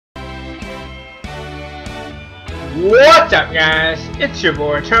What's up, guys? It's your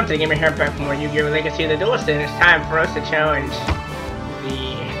boy Trump taking me here back from where you give a Legacy of the Duelist, and it's time for us to challenge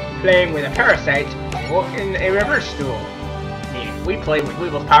the playing with a Parasite in a reverse duel. Meaning, we play with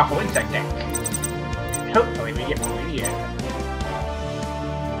Weevil's powerful insect deck. And hopefully, we get what we need.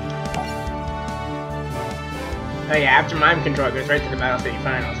 Oh yeah, after mind control, it goes right to the Battle City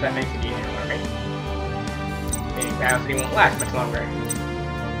Finals. That makes it easier for me. Meaning, Battle City won't last much longer.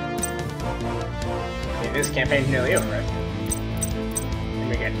 This campaign's nearly over. And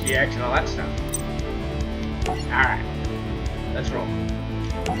we got GX and all that stuff. Alright. Let's roll.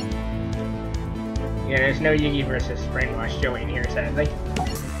 Yeah, there's no Yugi versus Brainwash Joey in here, sadly.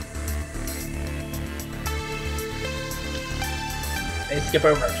 They skip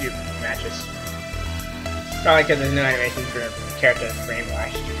over a few matches. Probably because there's no animation for characters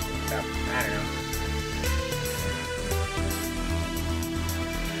brainwashed and stuff. I don't know.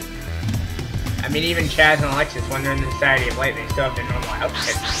 I mean, even Chaz and Alexis, when they're in the Society of Light, they still have their normal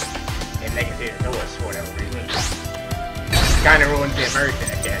outfits. And they can see the Duelist for whatever reason. Kinda ruins the immersion,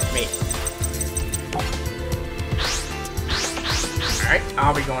 if you ask me. Alright,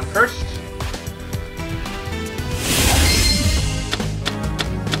 I'll be going first.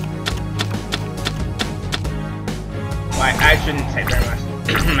 Well, I shouldn't say very much.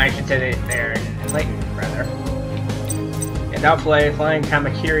 I should say that they're enlightened, rather. And I'll play Flying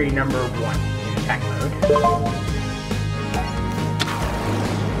Kamakiri number 1. Attack mode.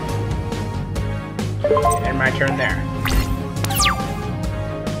 And my turn there.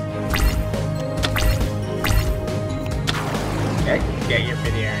 Okay, get your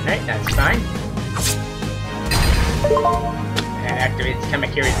video Knight, that's fine. And activates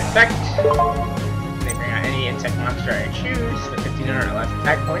Kamakiri's effect. And they bring out any insect monster I choose with 1500 or less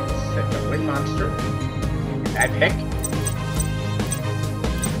attack points. Set the wind monster. I pick.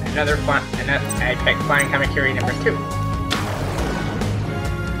 I pick Flying Kamakiri number 2.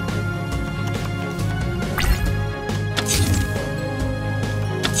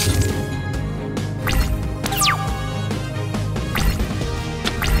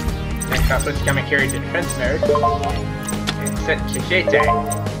 Next I'll switch Kamakiri to defense mode. And set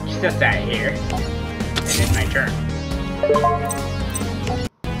Shiseitai here. And end my turn.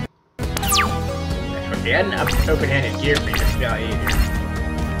 That's what the end up open-handed gear for this spell either.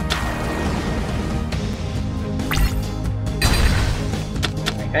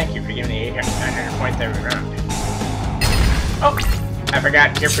 Thank you for giving me 800 points every round. Oh! I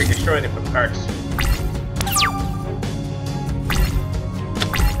forgot Gearfree destroy the quick cards.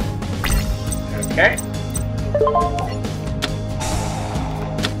 Okay.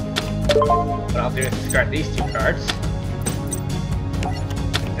 What I'll do is discard these 2 cards.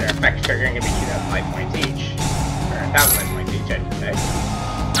 Their effect triggering can be 2,000 life points each. Or 1,000 life points each, I should say.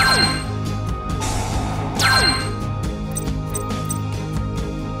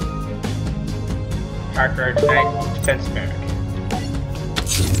 Parker Knight defense mode.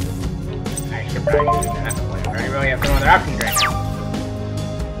 I should probably do that. I really have no other options right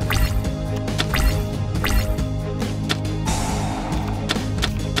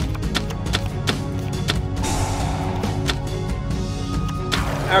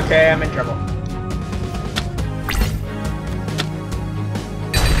now. Okay, I'm in trouble.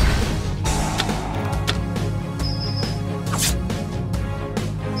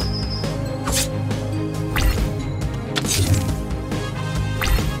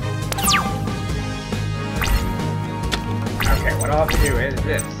 What I'll have to do is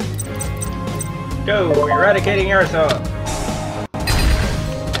this. Go! Eradicating aerosol!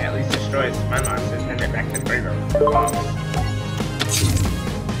 At least destroys my monsters and get back to the graveyard.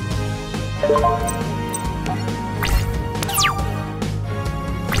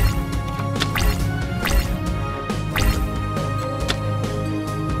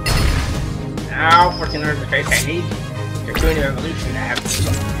 Now, 1400 to face, I need Cocoon Evolution to have to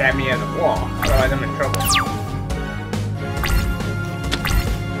stab me at the wall, otherwise I'm in trouble.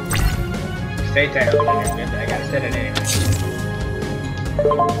 Stay tight, I gotta set it anyway.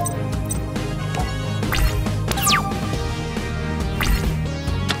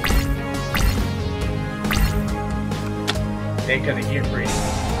 Stay to the Gearfree.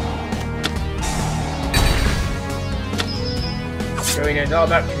 Really knows all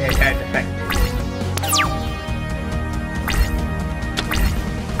about the attack effect.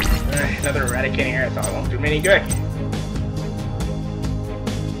 Another eradicating aerosol won't do me any good.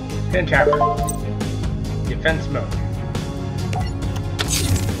 Pin Trapper. Defense mode.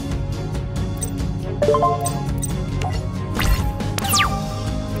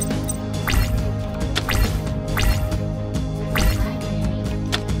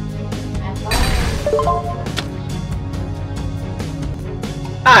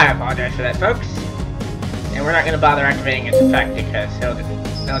 I apologize for that, folks. And we're not going to bother activating its effect because it'll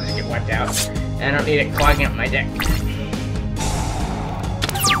just get wiped out. And I don't need it clogging up my deck.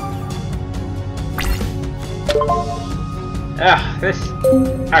 This...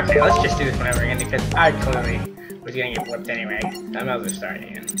 Okay, let's just do this one over again because I clearly was going to get whipped anyway. I might as well start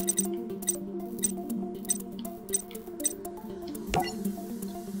again.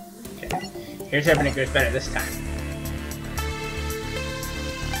 Okay, here's hoping it goes better this time.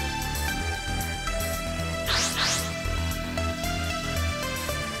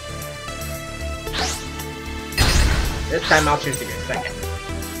 This time I'll choose to go second.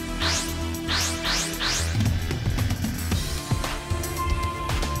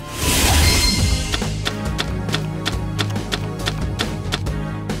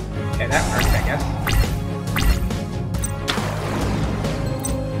 Okay, that works, I guess.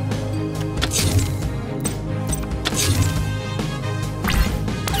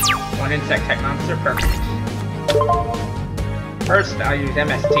 One insect type monster, perfect. First, I'll use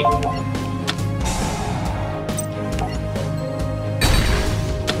MST.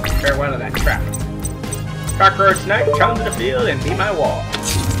 Farewell to that trap. Cockroach Knight, come to the field and be my wall.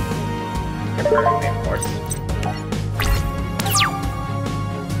 Temporarily, of course.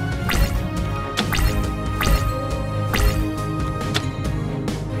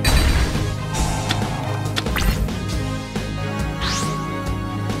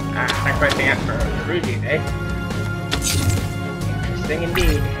 Not quite the answer for the Rugies, eh? Interesting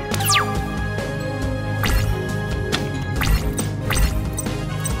indeed.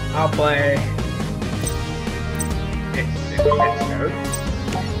 I'll play its defense mode.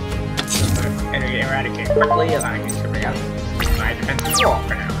 Energy eradicate quickly, allowing me to bring up my defensive wall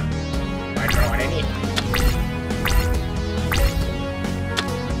for now. I draw what I need.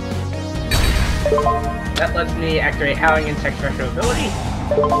 That lets me activate Howling Insect special ability,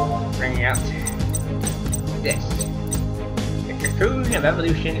 bringing out this. The Cocoon of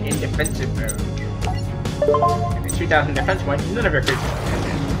Evolution in defensive mode. And the 2,000 defense points, none of your creatures can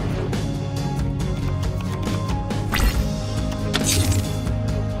hit.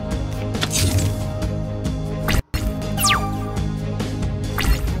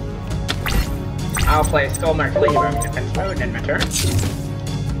 I'll play Skullmark Lever in defense mode in my turn.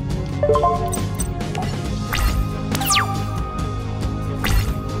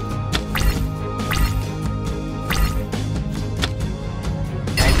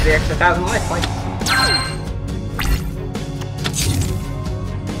 Thanks for the extra 1,000 life points.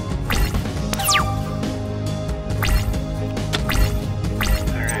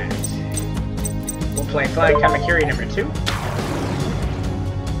 Alright. We'll play Flying Kamakiri number 2.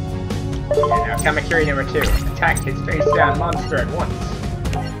 And now Kamakiri number 2. Attack his face down monster at once.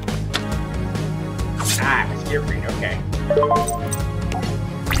 Ah, it was Gear Breed, okay.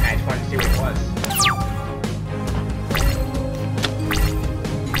 I just wanted to see what it was.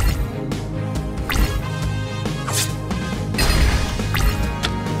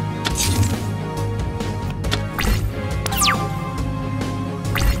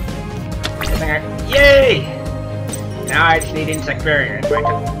 Yay! Now I just need insect barrier and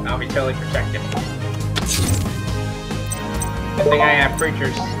I'll be totally protected. Good thing I have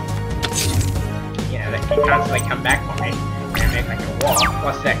creatures, you know, that can constantly come back for me and make like a wall.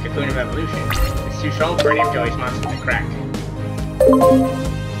 Plus that Cocoon of Evolution is too strong for any of Joey's monsters to crack.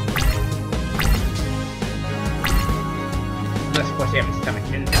 Unless of course you have a stomach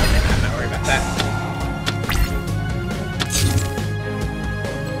chin, so I'm not worried about that.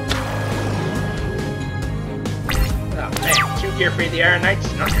 Gear Free the Iron Knight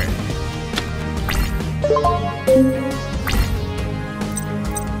Snunker.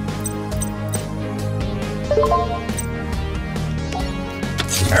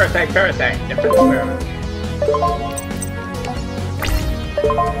 Parasite, different mode.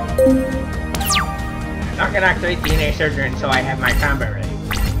 I'm not gonna activate DNA Surgery until I have my combo ready.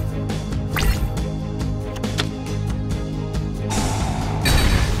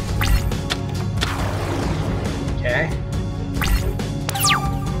 Okay.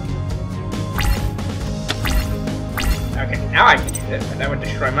 Okay, now I can use it, but that would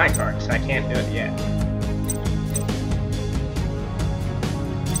destroy my card, so I can't do it yet.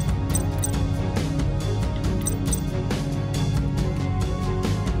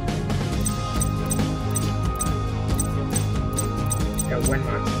 Go win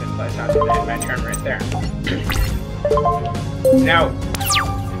monsters in place, I'll do that in my turn right there. No!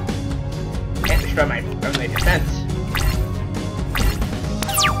 Can't destroy my only defense.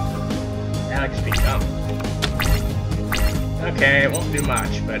 Alex be dumb. Okay, it won't do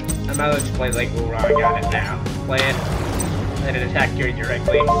much, but I might as well just play Lake Woolraw. I got it now. Play it. Let it attack you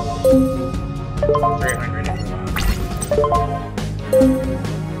directly. 300 and move on.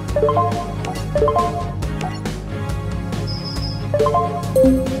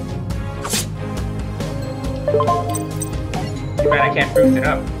 Too bad I can't boost it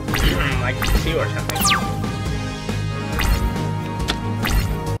up. Like 2 or something.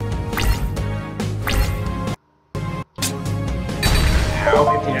 Ow,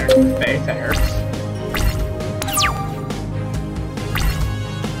 1500 to the face, that hurts.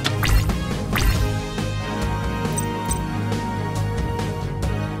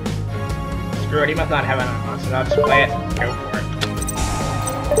 Screw it, he must not have it on, so I'll just play it. Go for it.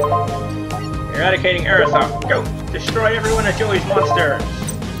 Eradicating Aerosol. Go! Destroy every one of Joey's monsters!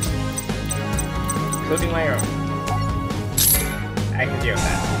 Including my own. I can deal with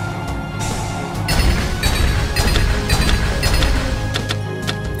that.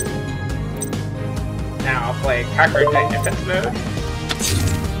 Now I'll play Cockroach in defense mode.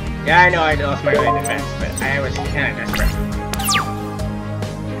 Yeah, I know I lost my early defense, but I was kinda desperate.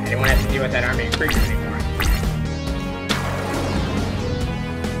 I didn't want to have to deal with that army of creatures anymore.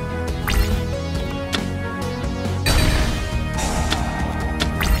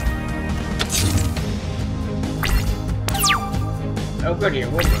 Oh good, you're a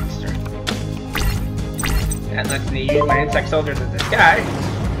wood monster. That lets me use my insect soldiers in the sky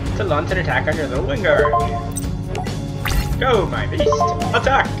to launch an attack on your little wing guard. Go, my beast!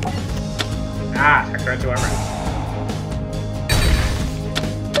 Attack! Ah, sector into armor.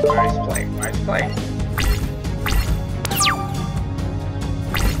 Wise play, wise play.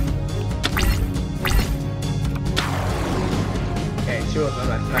 Okay, 2 of them,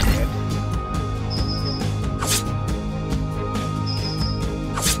 that's not good.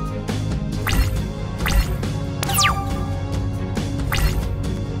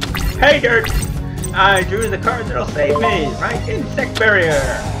 Hey Dirt! I drew the card that'll save me! My insect barrier!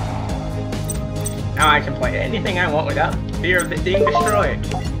 Now I can play anything I want without fear of it being destroyed.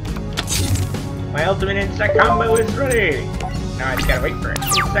 My ultimate insect combo is ready! Now I just gotta wait for an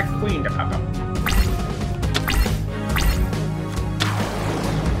insect queen to pop up.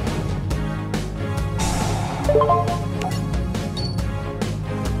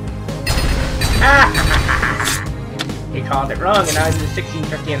 He called it wrong and I was at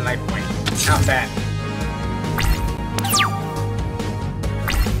 1650 in life points. Not bad.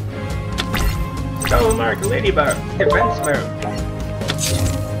 Go mark Ladybug, defense mode.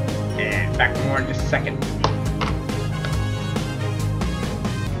 And back for more in just a second.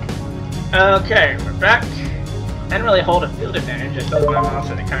 Okay, we're back. I didn't really hold a field advantage, just those my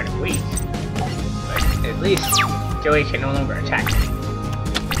monsters are kind of weak. But at least Joey can no longer attack me.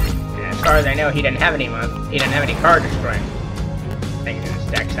 As far as I know, he didn't have any card destroying. Things in his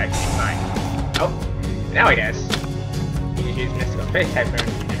deck's actually fine. Oh, now he does. He just used Mystical Fist type move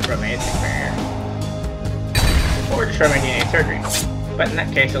to destroy my insect barrier. Or destroy my DNA surgery. But in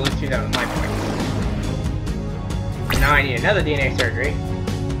that case, I'll lose 2,000 life points. So now I need another DNA surgery.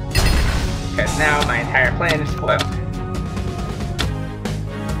 Because now my entire plan is spoiled.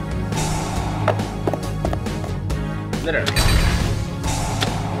 Literally.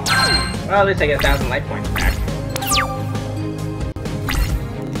 Well, at least I get 1,000 life points back.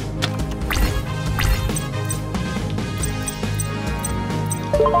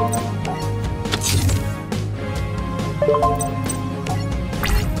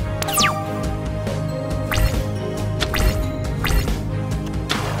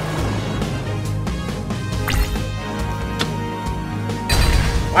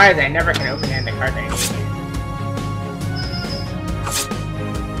 Why is I never can open-hand the card that I need?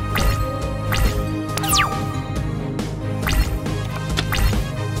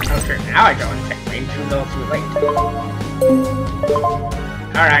 Now I go and check range too little too late.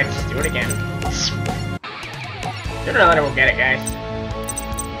 Alright, let's do it again. Sooner or later we'll get it, guys.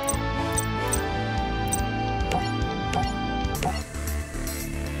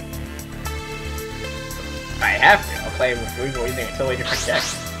 If I have to, I'll play with Weevil using a totally different deck.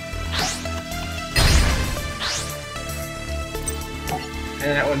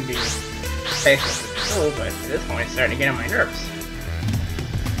 And that wouldn't be faceless with the tool, but at this point it's starting to get on my nerves.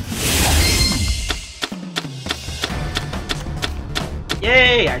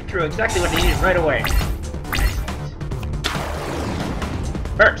 Yay! I drew exactly what I needed right away. Excellent.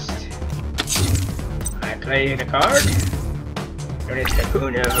 First, I play the card. Notice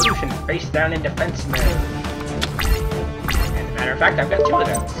Cocoon Evolution face down in defense mode. As a matter of fact, I've got 2 of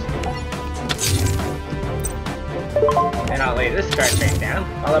those. Then I'll lay this card face down,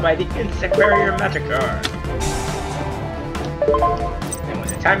 followed by the Insect Barrier Magic card. And when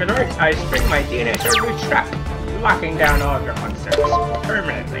the time is right, I spring my DNA Surgery Trap. locking down all of your monsters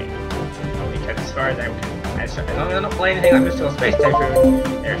permanently. Because as far as long as I don't play anything like Mystical Space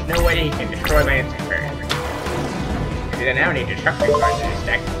Typhoon, there's no way he can destroy my insect barrier. Because I now need destruction cards in this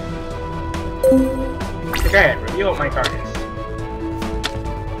deck. So go ahead, review what my card is.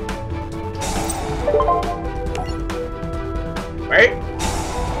 Wait.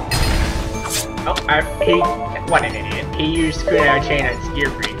 Oh, what an idiot. He used Kunai Chain as Gear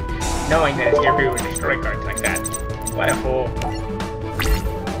Breed, knowing that his Gear Breed would destroy cards like that. What a fool.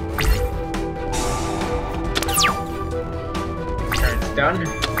 Turn's done.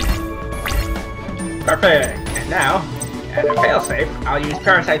 Perfect. And now, as a failsafe, I'll use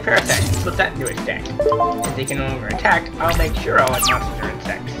Parasite to split that into his deck. Since he can no longer attack, I'll make sure all his monsters are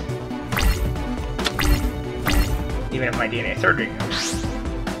insects. Even if my DNA surgery goes.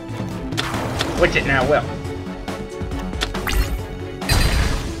 Which it now will.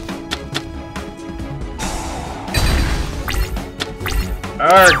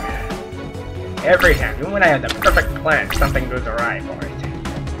 Arg! Every time, even when I have the perfect plan, something goes awry for it.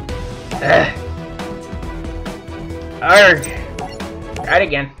 Arg! Try it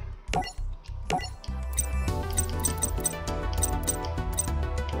again.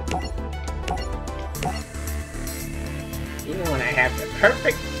 Even when I have the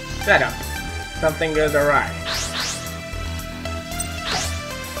perfect setup, something goes awry.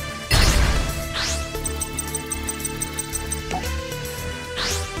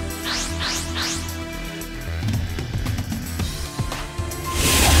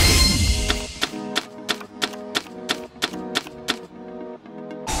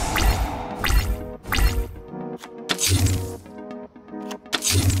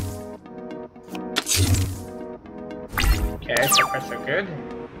 Okay, so far so good.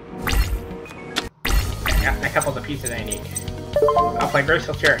 Got a couple of the pieces I need. I'll play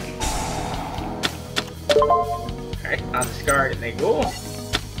Graceful Cherokee. Alright, I'll discard the Ghoul.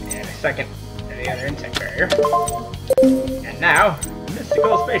 And a second of the other insect barrier. And now,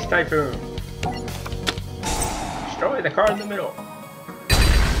 Mystical Space Typhoon. Destroy the card in the middle.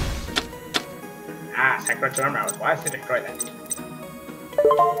 Ah, Sacrificial Armor. I was wise to destroy that.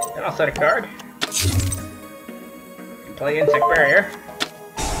 Then I'll set a card. And play Insect Barrier.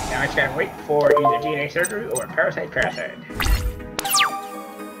 Now I just gotta wait for either DNA Surgery or Parasite.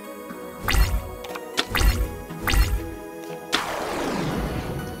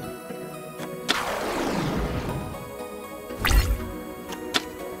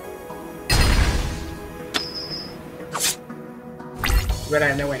 But I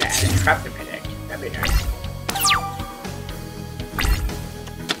have no way to add a trap to my deck. That'd be nice.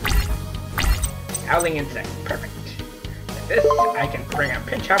 Howling Insect. Perfect. With this, I can bring out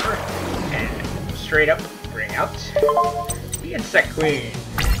Pinch Hopper and straight up bring out the Insect Queen.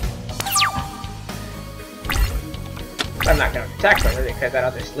 I'm not going to attack with her because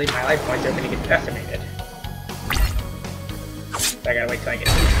that'll just leave my life points open to get decimated. So I gotta wait till I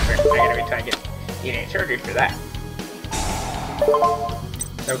get DNA Surgery for that.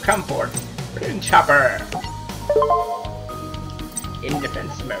 So come forth, Pinch Hopper! In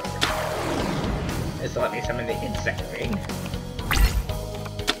defense mode. This will let me summon the Insect Queen.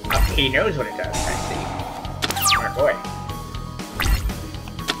 Oh, he knows what it does, I see. Smart boy.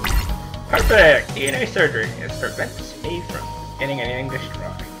 Perfect! DNA Surgery. This prevents me from getting anything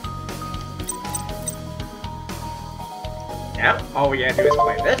destroyed. Now, all we gotta do is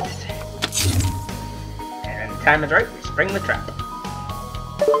play this. And when the time is right, we spring the trap.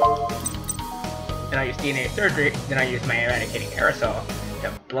 Then I'll use DNA Surgery, then I'll use my Eradicating Aerosol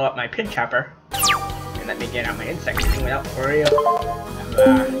to blow up my Pinch Hopper and let me get out my Insect Queen without worry of,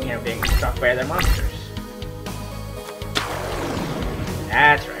 being stalked by other monsters.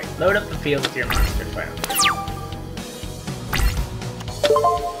 That's right, load up the field with your monsters, why don't you?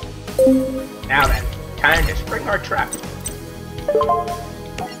 Now then, time to spring our trap.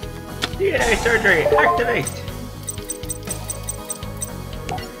 DNA Surgery, activate!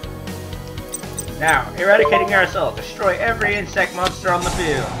 Now, Eradicating Aerosol, destroy every insect monster on the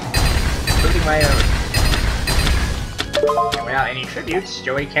field, including my own. And without any tributes,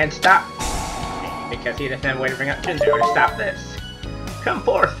 Joey can't stop, because he doesn't have a way to bring up Jinzo to stop this. Come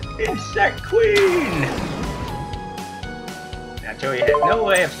forth, Insect Queen! Now Joey has no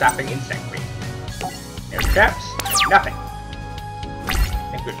way of stopping Insect Queen. No traps, nothing. I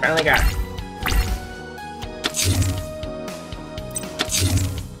think we finally got it.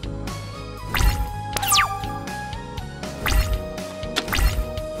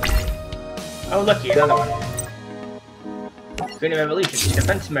 Oh looky, another one. Queen of Evolution,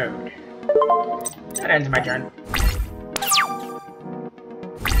 defense mode. That ends my turn.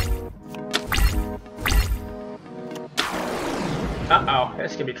 Uh-oh,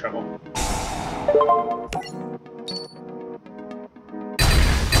 this could be trouble.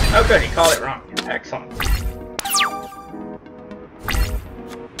 Oh good, he called it wrong. Excellent.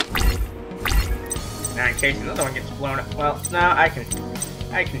 Now in case another one gets blown up. Well, no, I can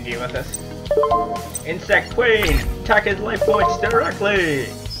deal with this. Insect Queen! Attack his life points directly!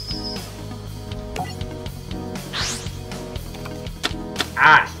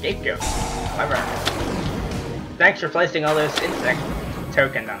 Ah, scapegoat. Clever. Thanks for placing all those insect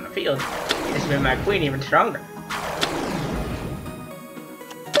tokens on the field. This made my queen even stronger.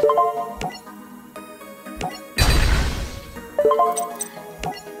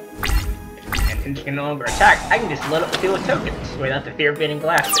 And since you can no longer attack, I can just load up the field with tokens without the fear of being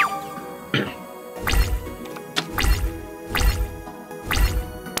blasted.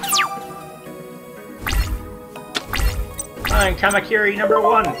 Fine, Kamakiri number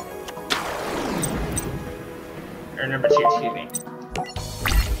 1! Or number 2, excuse me.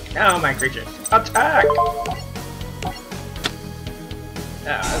 Now my creatures, attack! Oh,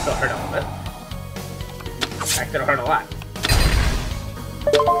 this will hurt a little bit. In fact, it'll hurt a lot.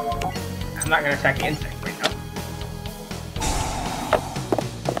 I'm not gonna attack the insect right now.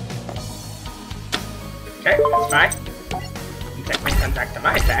 Okay, that's fine. Insect Queen comes back to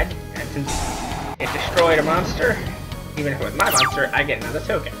my side, and since it destroyed a monster, even if it was my monster, I get another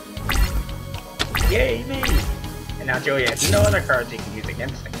token. Yay me! And now Joey has no other cards he can use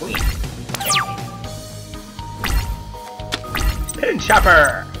against the queen. Pin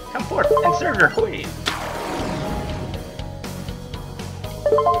Chopper! Come forth and serve your queen!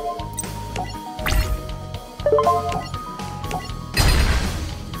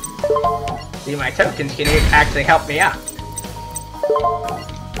 See, my tokens can actually help me out.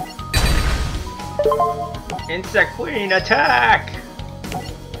 Insect Queen, attack!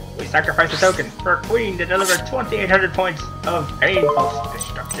 We sacrifice a token for a queen to deliver 2,800 points of painful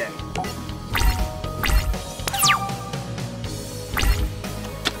destruction.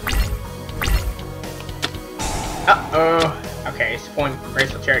 Uh-oh. Okay, it's pulling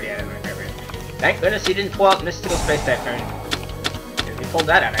Graceful Charity out of my memory. Thank goodness he didn't pull out Mystical Space that turn. If he pulled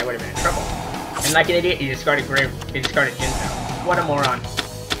that out, I would have been in trouble. And like an idiot, he discarded Jinzo. What a moron.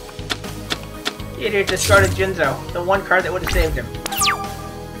 The idiot discarded Jinzo, the one card that would have saved him.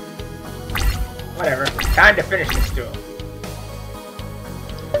 Whatever. Time to finish this duel.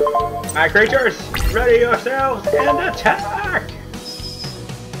 My creatures, ready yourselves and attack!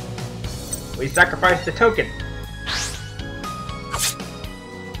 We sacrifice the token.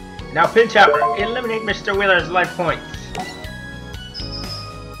 Now Pin Chopper, eliminate Mr. Wheeler's life points.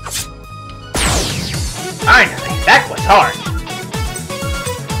 Finally, that was hard.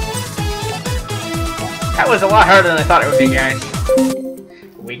 That was a lot harder than I thought it would be, guys.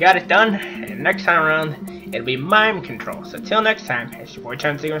 We got it done, and next time around, it'll be Mime Control. So till next time, it's your boy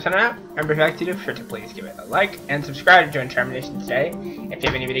Charm signing out. Remember, if you like to do, be sure to please give it a like, and subscribe to join Charmination today. If you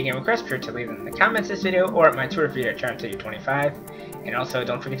have any video game requests, be sure to leave them in the comments of this video, or at my Twitter feed at CharmTigger25. And also,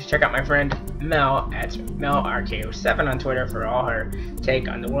 don't forget to check out my friend Mel at MelRKO7 on Twitter for all her take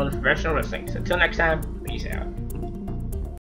on the world of professional wrestling. So till next time, peace out.